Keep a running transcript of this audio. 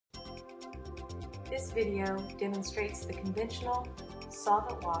This video demonstrates the conventional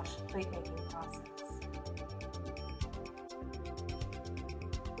solvent-wash plate making process.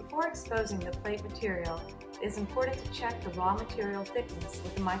 Before exposing the plate material, it is important to check the raw material thickness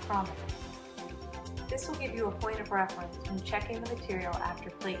with a micrometer. This will give you a point of reference when checking the material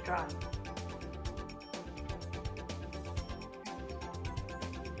after plate drying.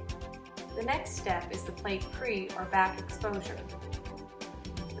 The next step is the plate pre- or back exposure.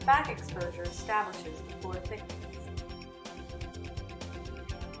 The back exposure establishes the floor thickness.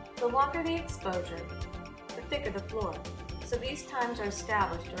 The longer the exposure, the thicker the floor, so these times are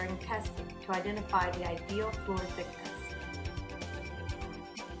established during testing to identify the ideal floor thickness.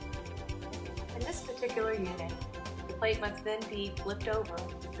 In this particular unit, the plate must then be flipped over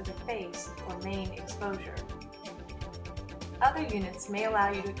for the face or main exposure. Other units may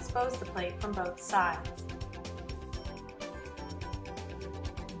allow you to expose the plate from both sides.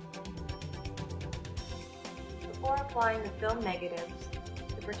 Before applying the film negatives,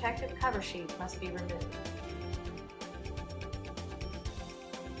 the protective cover sheet must be removed.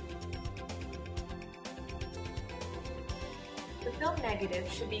 The film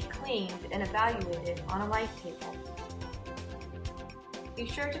negative should be cleaned and evaluated on a light table. Be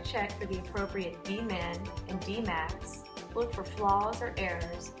sure to check for the appropriate D-min and D-max, look for flaws or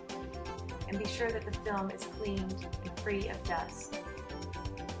errors, and be sure that the film is cleaned and free of dust.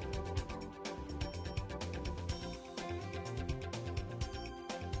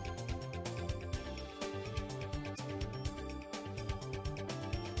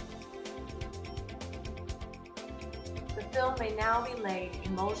 The film may now be laid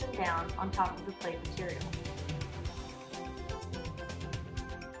emulsion down on top of the plate material.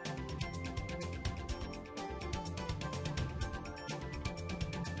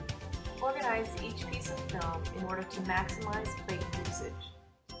 Organize each piece of film in order to maximize plate usage.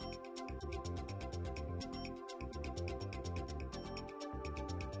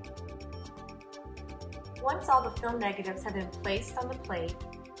 Once all the film negatives have been placed on the plate,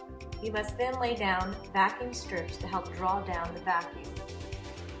 you must then lay down vacuum strips to help draw down the vacuum.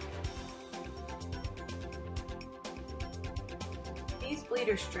 These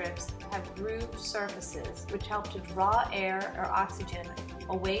bleeder strips have grooved surfaces which help to draw air or oxygen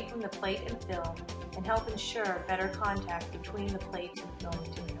away from the plate and film and help ensure better contact between the plate and film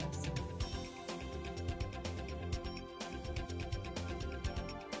materials.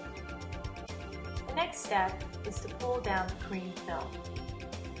 The next step is to pull down the cream film.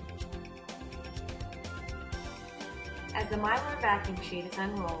 As the mylar vacuum sheet is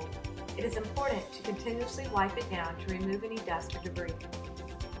unrolled, it is important to continuously wipe it down to remove any dust or debris.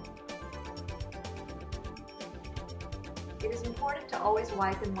 It is important to always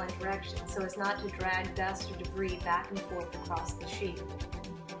wipe in one direction so as not to drag dust or debris back and forth across the sheet.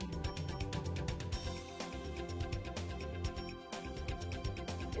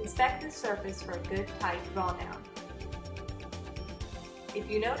 Inspect the surface for a good tight drawdown. If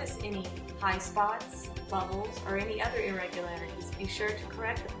you notice any high spots, bubbles, or any other irregularities, be sure to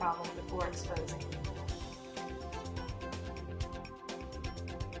correct the problem before exposing.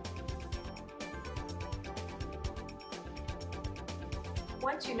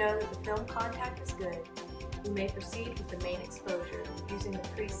 Once you know that the film contact is good, you may proceed with the main exposure using the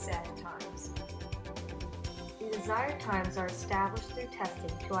preset times. The desired times are established through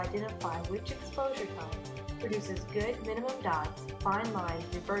testing to identify which exposure time produces good minimum dots, fine lines,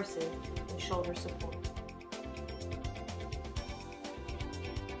 reverses, and shoulder support.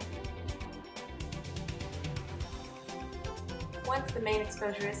 Once the main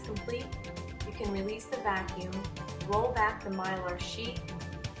exposure is complete, you can release the vacuum, roll back the mylar sheet,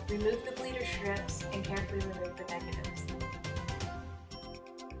 remove the bleeder strips, and carefully remove the negatives.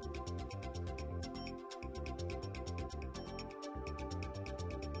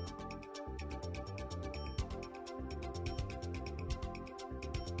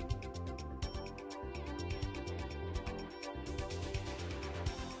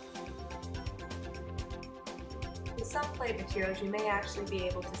 With some plate materials, you may actually be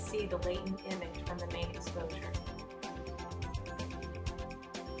able to see the latent image from the main exposure.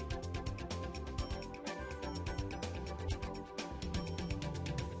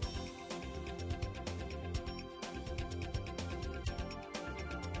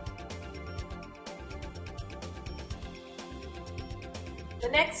 The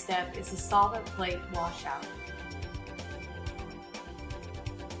next step is the solvent plate washout.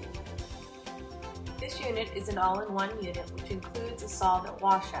 This unit is an all-in-one unit which includes a solvent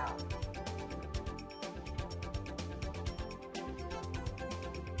washout.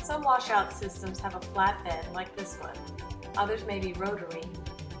 Some washout systems have a flat bed like this one. Others may be rotary,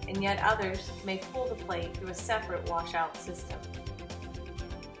 and yet others may pull the plate through a separate washout system.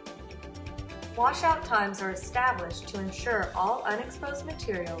 Washout times are established to ensure all unexposed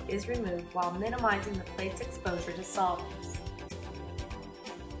material is removed while minimizing the plate's exposure to solvents.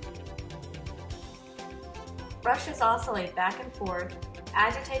 Brushes oscillate back and forth,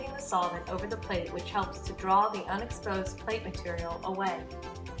 agitating the solvent over the plate, which helps to draw the unexposed plate material away.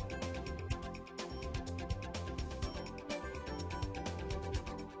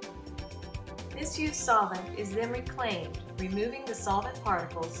 This used solvent is then reclaimed, removing the solvent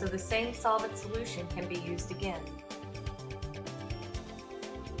particles so the same solvent solution can be used again.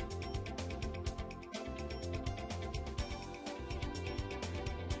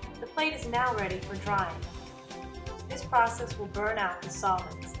 The plate is now ready for drying. This process will burn out the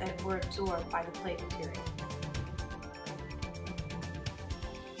solvents that were absorbed by the plate material.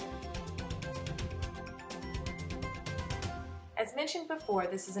 As mentioned before,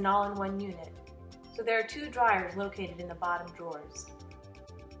 this is an all-in-one unit, so there are two dryers located in the bottom drawers.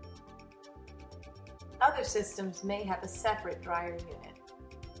 Other systems may have a separate dryer unit.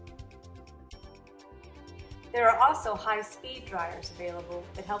 There are also high-speed dryers available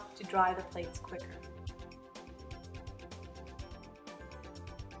that help to dry the plates quicker.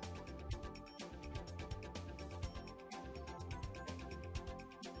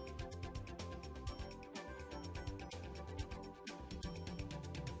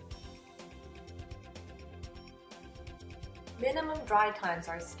 Minimum dry times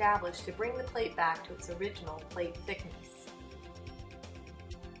are established to bring the plate back to its original plate thickness.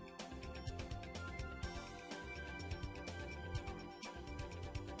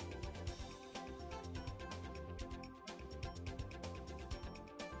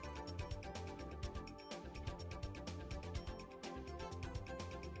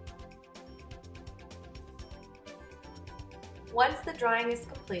 Once the drying is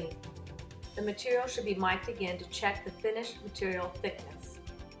complete, the material should be mic'd again to check the finished material thickness.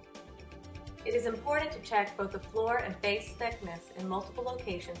 It is important to check both the floor and face thickness in multiple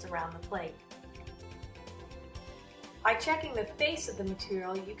locations around the plate. By checking the face of the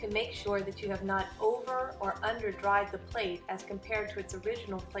material, you can make sure that you have not over or under dried the plate as compared to its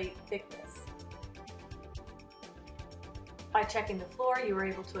original plate thickness. By checking the floor, you are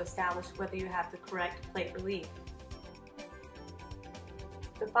able to establish whether you have the correct plate relief.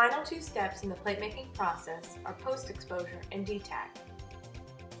 The final two steps in the plate making process are post-exposure and detack.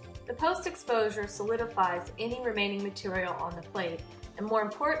 The post-exposure solidifies any remaining material on the plate and, more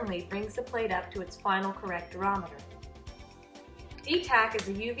importantly, brings the plate up to its final correct durometer. Detack is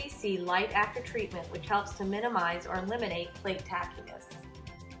a UVC light after treatment which helps to minimize or eliminate plate tackiness.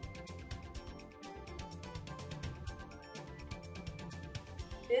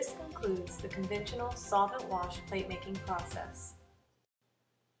 This concludes the conventional solvent-wash plate making process.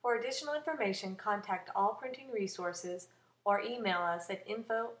 For additional information, contact All Printing Resources or email us at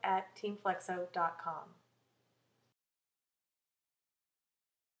info@teamflexo.com.